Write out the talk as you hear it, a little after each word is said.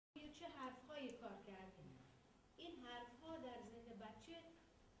این حرف‌ها در ذهن بچه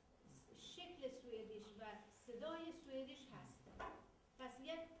شکل سوئدیش و صدای سوئدیش هست. پس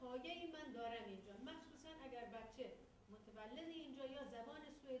یک پایه‌ای من دارم اینجا، مخصوصا اگر بچه متولد اینجا یا زبان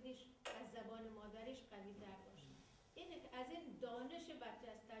سوئدیش از زبان مادریش قوی‌تر باشه. این از این دانش بچه،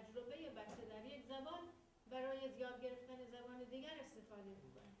 از تجربه بچه در یک زبان برای یاد گرفتن زبان دیگر استفاده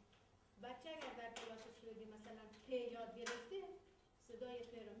می‌کنه. بچه اگر در کلاس سوئدی مثلا پ یاد گرفته، صدای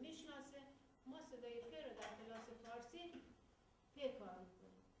پ رو میشناسه، ما صدای پ رو در کلاس فارسی پ کار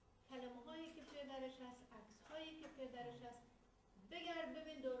می‌کنیم. کلمه‌هایی که پ درش هست، عکس‌هایی که پ درش هست، بگرد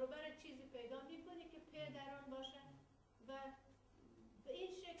ببین دور و بر چیزی پیدا می‌کنی که پ در آن باشه و به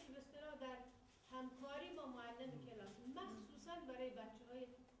این شکل به اصطلاح در همکاری با معلم کلاس، مخصوصاً برای بچه‌های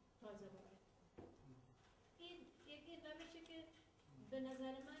تازه وارد. این یکی روشی که به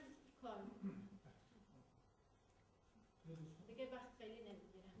نظر من کار می‌کنه. دیگه وقت خیلی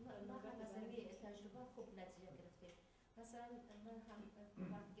نمی‌گیرم. من مثلا تجربه خوب نتیجه گرفته. مثلا من هم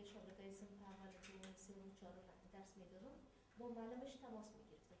وقتی که شاگردای صنف اول تو 3 و 4 درس می‌دادم، با معلمش تماس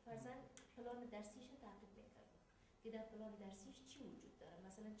می‌گرفتم. فرضاً پلان درسیش رو تعقیب می‌کردم که در پلان درسیش چی وجود داره،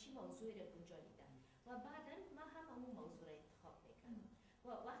 مثلا چی موضوعی رو گنجانیده و بعداً من هم همون موضوع رو انتخاب می‌کردم. و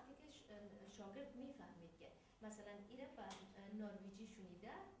وقتی که شاگرد می‌فهمید که مثلا ایره با نروژی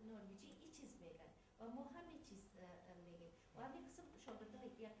شنیده، نروژی این چیز میگن و ما همین چیز میگیم و همین قسم شاگردان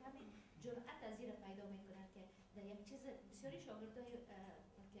یک کمی جرأت از این پیدا میکنن که در یک چیز بسیاری شاگردان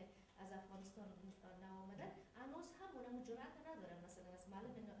که از افغانستان نآمدن هنوز هم اونم جرأت ندارن مثلا از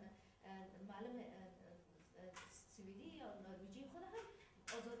معلم سوئدی یا نروژی خود هم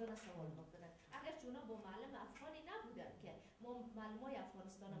آزادانه سوال میکنن. اگر چونا با معلم افغانی نبودن که ما معلمای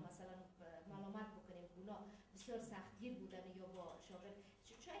افغانستان هم مثلا ملامت بکنیم اونا بسیار سختگیر بودن یا با شاگرد،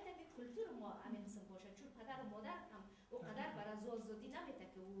 شاید این کلتور ما همین قسم باشه، چون پدر و مادر هم اونقدر بر از آزادی نمیده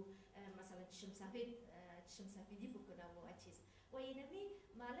که او مثلا چشم سفیدی بکنه و چیز. و اینمی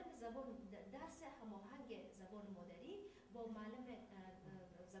معلم زبان درس هماهنگ زبان مادری با معلم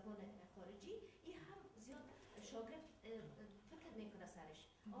زبان خارجی این هم زیاد شاگرد فکر میکنه سرش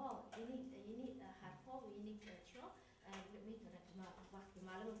یعنی حرفا و یعنی چیا میتونه که وقتی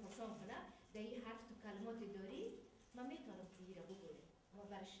معلم پرسان کنه در این حرف تو کلماتی داری من میتونم که رو بگویم و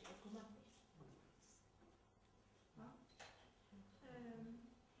برش کمک میشه.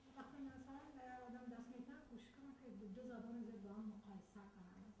 وقتی مثلا آدم دست میتونه کوشش کنه که دو زبان زیر با هم مقایسه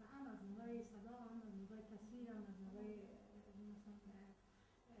کنه، مثلا هم از نگاه صدا، هم از نگاه تصویر، هم از نگاه مثلا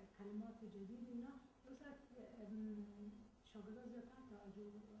کلمات جدید اینا درست شاگردان زیادتر توجه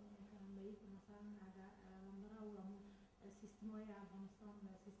میکنن به این که مثلا اگر رمضان او سیستم‌های افغانستان و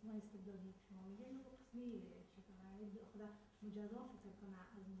سیستم‌های استبدادی که شما میگه اینو قسمی چی کنه خدا مجزا فکر کنه از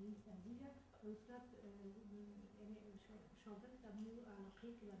نزدیک به صورت یعنی شاگرد در مورد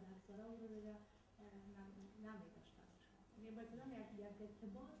علاقه‌ای که به درس داره او رو دیگه نمی‌داشته باشه. یعنی باید یک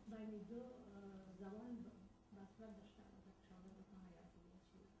ارتباط بین دو زبان به صورت داشته باشه که شاگرد بتونه یاد بگیره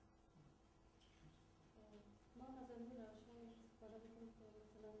چی. ما مثلا این روش‌های استفاده می‌کنیم که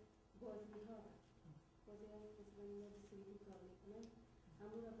مثلا بازی‌ها مثلا یاد سوئدی کار می‌کنن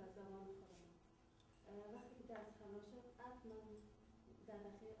همون رو به زبان می‌خورن. وقتی که درس خلاص شد حتما در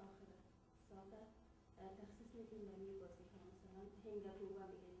دقیقه آخر ساعت تخصیص می‌دیم به این بازی‌ها، مثلا هنگا بوبا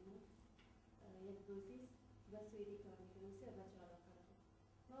می‌گیم یک دوزیست و سوئدی کار می‌کنیم سه بچه علاقه داریم.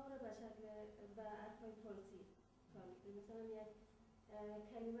 ما رو به شکل به حرف‌های فارسی کار می‌کنیم، مثلا یک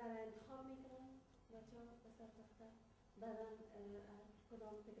کلمه را انتخاب می‌کنم بچه‌ها به سر تخته بعدا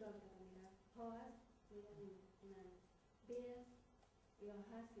کدام تکرار کرده میره ها هست میگن این هست بی است یا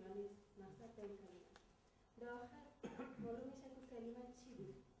هست یا نیست مقصد به این کلمه در آخر معلوم میشه که کلمه چی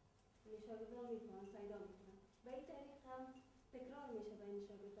بود شاگردان میفهمن پیدا میکنن و این طریق هم تکرار میشه بین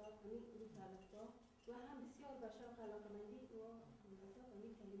شاگردان همین حروف الفبا و هم بسیار به شوق علاقه‌مندی و همراه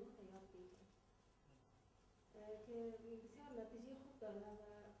همین کلمات یاد میگیرن که بسیار نتیجه خوب داره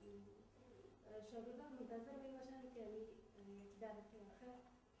و شاگردان منتظر میباشند که در آخر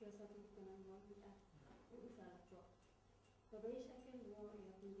قیاسات میکنن و اون الفبا و به این شکل ما یاد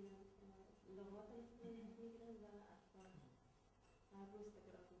میگیرن لغات یاد میگیرن و افکار هر روز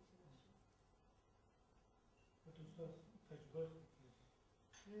تکرار میشه باشه. و دوستان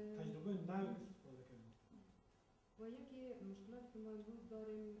تجربه نو استفاده کنیم. و یکی مشکلات که ما امروز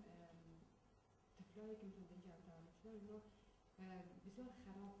داریم طفلایی که مثلا اینجا تولد شدن ما بسیار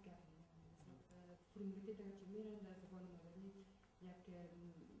خراب کردیم. مثلا فرمولیتی که میرن در زبان مادری یک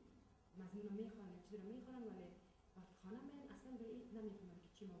مضمون رو میخوانن یک چیزی رو میخوانن ولی وقت خانه میان اصلا به این نمیفهمن که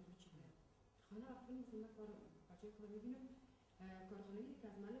چی موضوع چی بوده. خانه وقتی مثلا من کار بچه‌های خود میبینم کارخانه‌ای که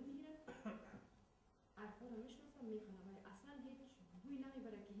از معلم میگیرن حرفا رو میشناسن میخوانن ولی اصلا هیچ بوی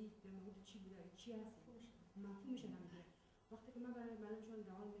نمیبره که این در مورد چی بوده چی هست. مفهومش نمیگیره. وقتی که من برای معلمشون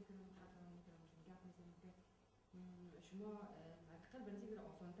دوام میکنم خط دوام میکنم گپ میزنم که شما حقیقت به نظر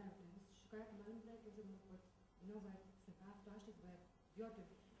آسان‌تر میکنید. شکایت معلم بوده که اینا باید 7 تا 8 باید زیاد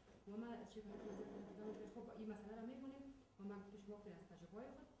کنید. و من از شکایت می‌کنم که خب این مسئله رو می‌کنیم و من گفتم شما از تجربه‌های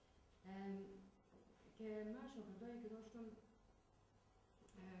خود که من شاگردایی که داشتم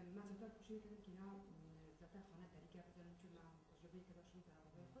من زیادتر کوشش می‌کردم که اینا زیادتر خانه دری گپ بزنم چون من تجربه‌ای که داشتم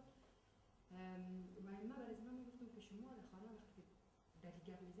تجربه‌های خود و من برای من میگفتم که شما در خانه وقتی که دری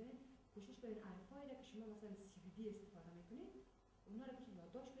گپ می‌زنید کوشش کنید حرفایی را که شما مثلا CBD استفاده می‌کنید اونا رو که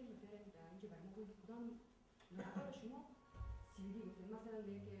یادداشت کنید و بیارید در اینجا برای ما کنید کدام نکات شما CBD گفتم مثلا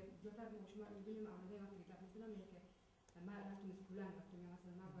میگه زیادتر ما شما می‌بینیم آنها وقتی گپ می‌زنم میگه من رفتم استکهلم رفتم یا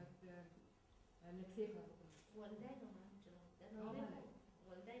مثلا من باید لکسه کار بکنم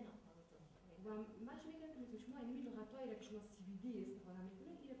والدین و من چه میگم که مثل شما این لغتایی را که شما CBD استفاده میکنید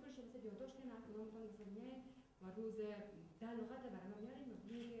این کلش مثلا یادداشت کنید هر کدام میتونید مثلا میایید و روز 10 لغت برای من میارید و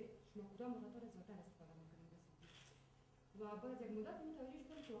ببینید که شما کدام لغت‌ها را زیادتر استفاده میکنید و بعد یک مدت متوجه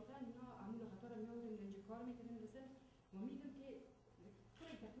شدم که واقعا اینا همون لغت‌ها را میآوردیم اینجا کار میکردیم مثلا و میدیدم که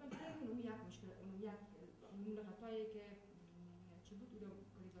طوری تقریبا اون یک مشکل اون یک اون لغت‌هایی که چی بود اون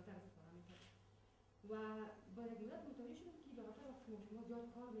کلی زیادتر استفاده میکرد و بعد یک مدت متوجه شدم که لغت‌ها وقتی شما زیاد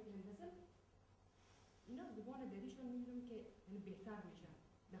کار میکنید مثلا اینا زبان دریشون می‌بینم که یعنی بهتر میشن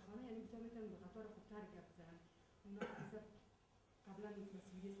در خانه یعنی بسیار میتونن لغت‌ها رو خوبتر گپ بزنن اونا که قبلا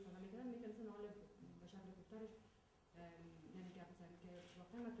مسئولی استفاده میکردن میتونن حالا به شکل خوبترش یعنی گپ بزنن که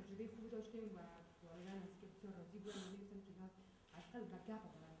واقعا ما تجربه خوبی داشتیم و والدین از که بسیار راضی بودن میگفتن که اینا اصلا با گپ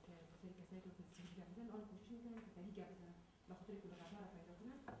بزنن که بسیار کسایی که مسئولی گپ بزنن آن کوشش میکنن که دری گپ بزنن به خاطر که لغت‌ها رو پیدا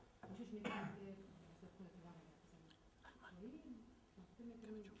کنن کوشش میکنن که مثلا خود زبان گپ بزنن و این وقتی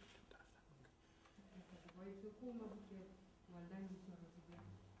میکنن باید تو خوب ما بود که والدین بسیار راضی بودن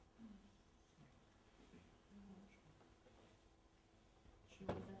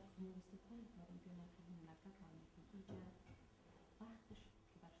شما در موسیقی کاری که مملکت کار میکنید اینجا وقتش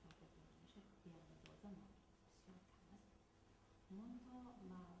که بر شاگرد میشه بیان اندازه ما بسیار کم است منتها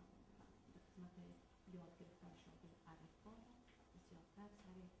ما در قسمت یاد گرفتن شاگرد الفبا بسیارتر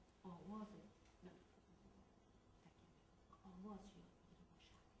سر آواز آواز یاد بگیره با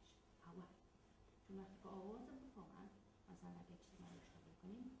شکلش اول چون وقتی که آواز بفهمن مثلا اگه چیزی ما نوشته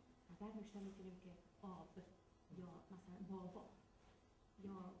میکنیم اگر نوشته میکنیم که آب یا مثلا بابا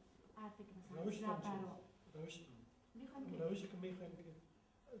یا حرفی که مثلا زبرا روشی که میخوایم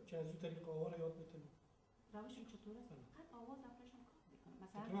که از اون طریق آوا رو یاد بتونیم روشم چطور است؟ فقط آواز افرشم کار میکنم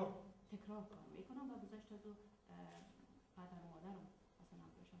مثلا تکرار کار میکنم و گذاشت از او پدر و مادرم مثلا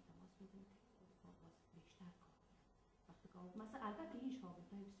افرشم تماس میکنم که آواز بیشتر کار وقتی که مثلا البته این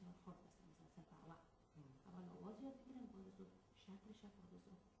شاگردای بسیار خوب هستن مثلا صرف اول آواز یاد بگیرن بعد از او شکلش بعد از او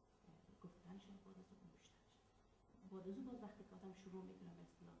گفتنش بعد از او نوشتنش بعد از او باز وقتی که آدم شروع میکنه به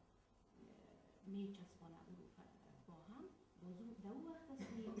اصطلاح میچسبانه او رو با هم باز در اون وقت است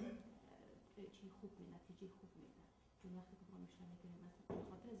که چی خوب می نتیجه خوب میده چون وقتی که ما نوشته میکنیم مثلا به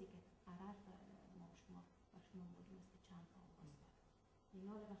خاطر از اینکه عرب ما شما معلوم است که چند تا آواز داره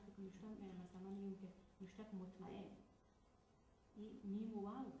اینا وقتی که نوشتم مثلا میگم که نوشته مطمئن این میم و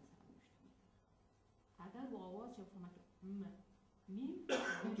واو مثلا نوشته میکنه اگر با آواز چه فهمه که میم م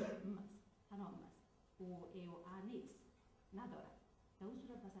است تمام است او ای و ا نیست نداره در اون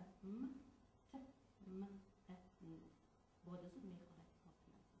صورت مثلا بعد از اون میخوره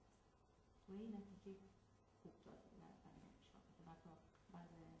مطمئن است و این نتیجه خوب داده برای شاگرد و تا بعض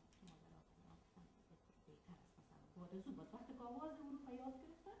مادرها گفتن بهتر است مثلا بعد از اون باز وقتی که آواز اون رو یاد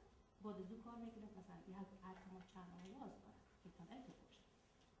گرفتن بعد از اون کار میکنه مثلا یک حرف ما چند آواز داره میتونه ارتباط باشه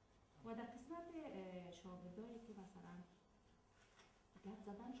و در قسمت شاگردایی که مثلا گپ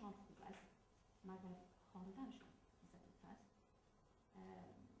زدنشان خوب است مگر خواندنشان ضعیف است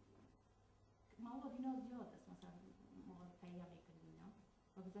مواد اینا زیاد است مثلا ما تهیه میکنیم اینا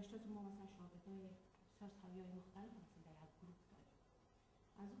و گذشته از ما مثلا شاگردای بسیار سویه‌های مختلف مثلا در یک گروه داریم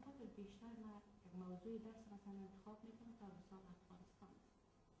از اون خاطر بیشتر من یک موضوع درس مثلا انتخاب میکنم تا مثلا افغانستان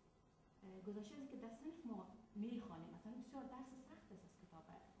گذشته از که در صنف ما میخوانیم مثلا بسیار درس سخت است از کتاب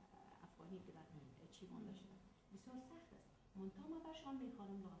افغانی که در چی مونده شده بسیار سخت است منتها ما برشان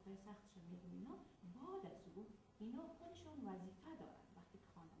میخوانیم لغت‌های سختشان میگیم اینا بعد از او اینا خودشان وظیفه دارن وقتی که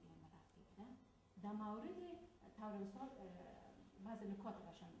خواندن یا رفت دیدن در مورد طور مثال بعضی نکات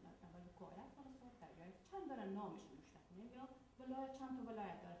برشان در حکایت مثلا در جای چند دارن نامشون نوشته کنیم یا ولایت چند تا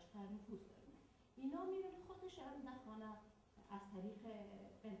ولایت داره چقدر نفوذ داره اینا میرن خودشان در خانه از طریق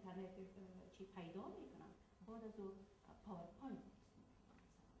اینترنت چی پیدا میکنن بعد از او پاورپوینت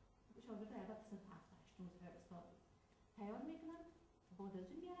شاگرد البته صرف 7 8 19 استاد تیار میکنن بعد از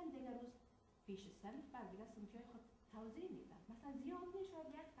اون میارن دیگر روز پیش صنف برگیره صنفیای خود توضیح میدن. مثلا زیاد نشد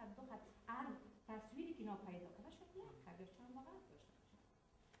یک خط دو خط تصویری که اینا پیدا کرده شد یک خط یا چند لغت داشته باشه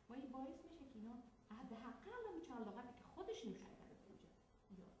و این باعث میشه که اینا حداقل هم چند لغتی که خودش نوشته کرده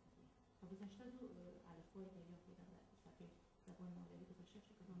اونجا یاد بگیره. تا گذشته از الفبای دریافت بودن در صفحه زبان مادری گذاشته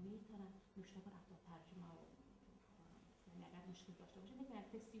شد که اونا میتونن نوشته کنن حتی ترجمه و یعنی اگر مشکل داشته باشه میتونن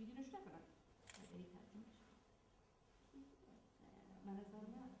تکست ویدیو نوشته کنن مادری ترجمه بشه. من از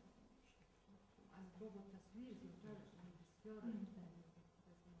من از باب تصویر زیادتر بسیار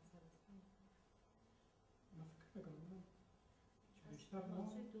من فکر میکنم بیشتر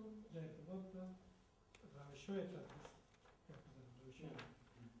ما در ارتباط با روش‌های تدریس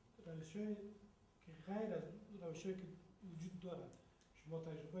روش‌های که غیر از روش‌هایی که وجود دارند شما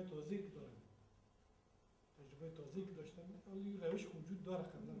تجربه تازه‌ای که دارند تجربه تازه‌ای که داشتن این روش وجود داره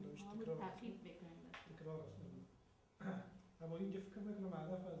قبلا روش تکرار است اما اینجا فکر میکنم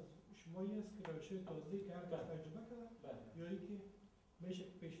هدف از شما این است که روش‌های تازه‌ای که هر کس تجربه کرده یا اینکه میشه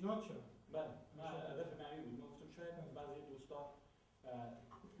پیشنهاد شود. بله من هدف من بود. ما گفتم شاید بعضی دوستان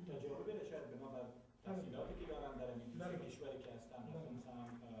تجربه را شاید بنا بر تحصیلاتی که دارن در این کشوری که هستن مثلا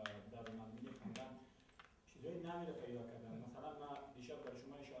در معلمین خوندن چیزای نوی را پیدا کردن. مثلا من دیشب برای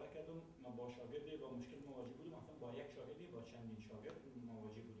شما اشاره کردم ما با شاگردی با مشکل مواجه بودم، مثلا با یک شاگردی با چندین شاگرد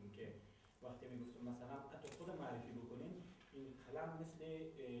مواجه بودم که وقتی میگفتم مثلا حتی خود معرفی بکنین این قلم مثل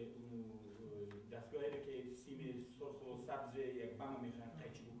دستگاهی را که سیم سرخ و سبز یک بم میخوان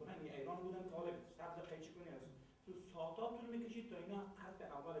قیچی بکنن این ایران بودن که حالا سبز قیچی کنی از تو ساعت‌ها طول میکشید تا اینا حرف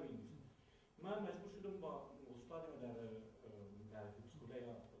اول بنویسن. من مجبور شدم با استادم در اسکوله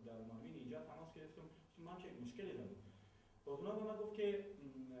یا در معلمین اینجا تماس گرفتم که من چه مشکلی دارم. با اونا به من گفت که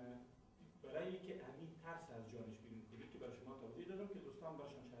برای اینکه همین ترس از جانش بیرون کنید که برای شما توضیح دادم که دوستان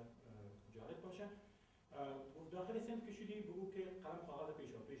برشان شاید جالب باشه. گفت داخل صنف که شدی بگو که قلم کاغذ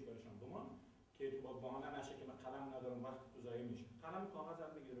پیش برشان بمان که تو با بهانه نشه که من قلم ندارم وقت تو ضایع میشه. قلم کاغذ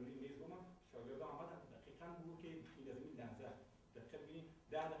هم بگیر روی میز بمان شاگردا آمدن دقیقاً بگو که این دفعه این لحظه دقیقاً ببینید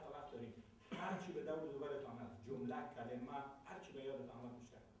 10 دقیقه وقت داریم هر چی به دور دوبرتان هست جمله کلمه هر چی به یادتان آمد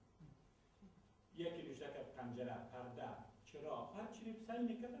نوشته کنید. یکی نوشته کرد پنجره پرده چراغ هر چی سعی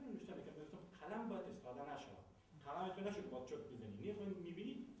می‌کردم نوشته می‌کردم. گفتم قلم باید استفاده نشه. قلمتون نشه با چوب بزنید.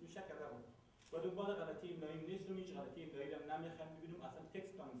 می‌بینید نوشته کرده بود. و دنبال غلطی املایی نیستم هیچ غلطی املایی هم نمیخوام ببینم اصلا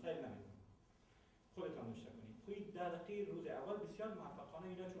تکستم سیو نمیکنم. خودتان نوشته کنید. توی 10 دقیقه روز اول بسیار موفقانه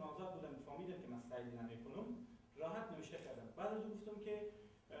اینا چون آزاد بودن فهمیدن که من سیو نمیکنم راحت نوشته کردم. بعد از گفتم که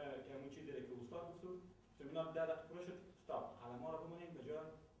همون چیزی که استاد گفتم اینا 10 دقیقه پوره شد استاپ قلم‌ها رو بمونید به جای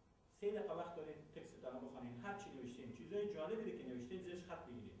 3 دقیقه وقت دارین تکستتون رو بخونین هر چی نوشتین چیزای جالبی که نوشتین زیرش خط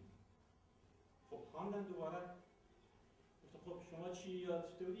بگیرید. خب خواندن دوباره خب شما چی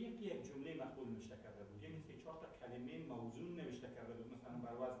یادت بود؟ یک جمله مقبول نوشته کرده بود. یک 3-4 تا کلمه موزون نوشته کرده بود مثلا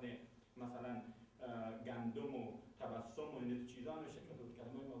بر وزن مثلا گندم و تبسم و این چیزا نوشته کرده بود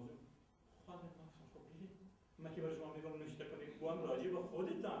کلمه موزون. خواندم خب من که برای شما میگم نوشته کنید با هم راجع به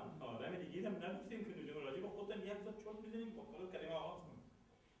خودتان آدم دیگه هم نگفتیم که نوشته راجع به خودتان یک ذات چرت می‌زنید با کلمه آغاز کنید.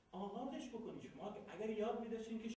 آغازش بکنید شما اگر یاد می‌داشتین که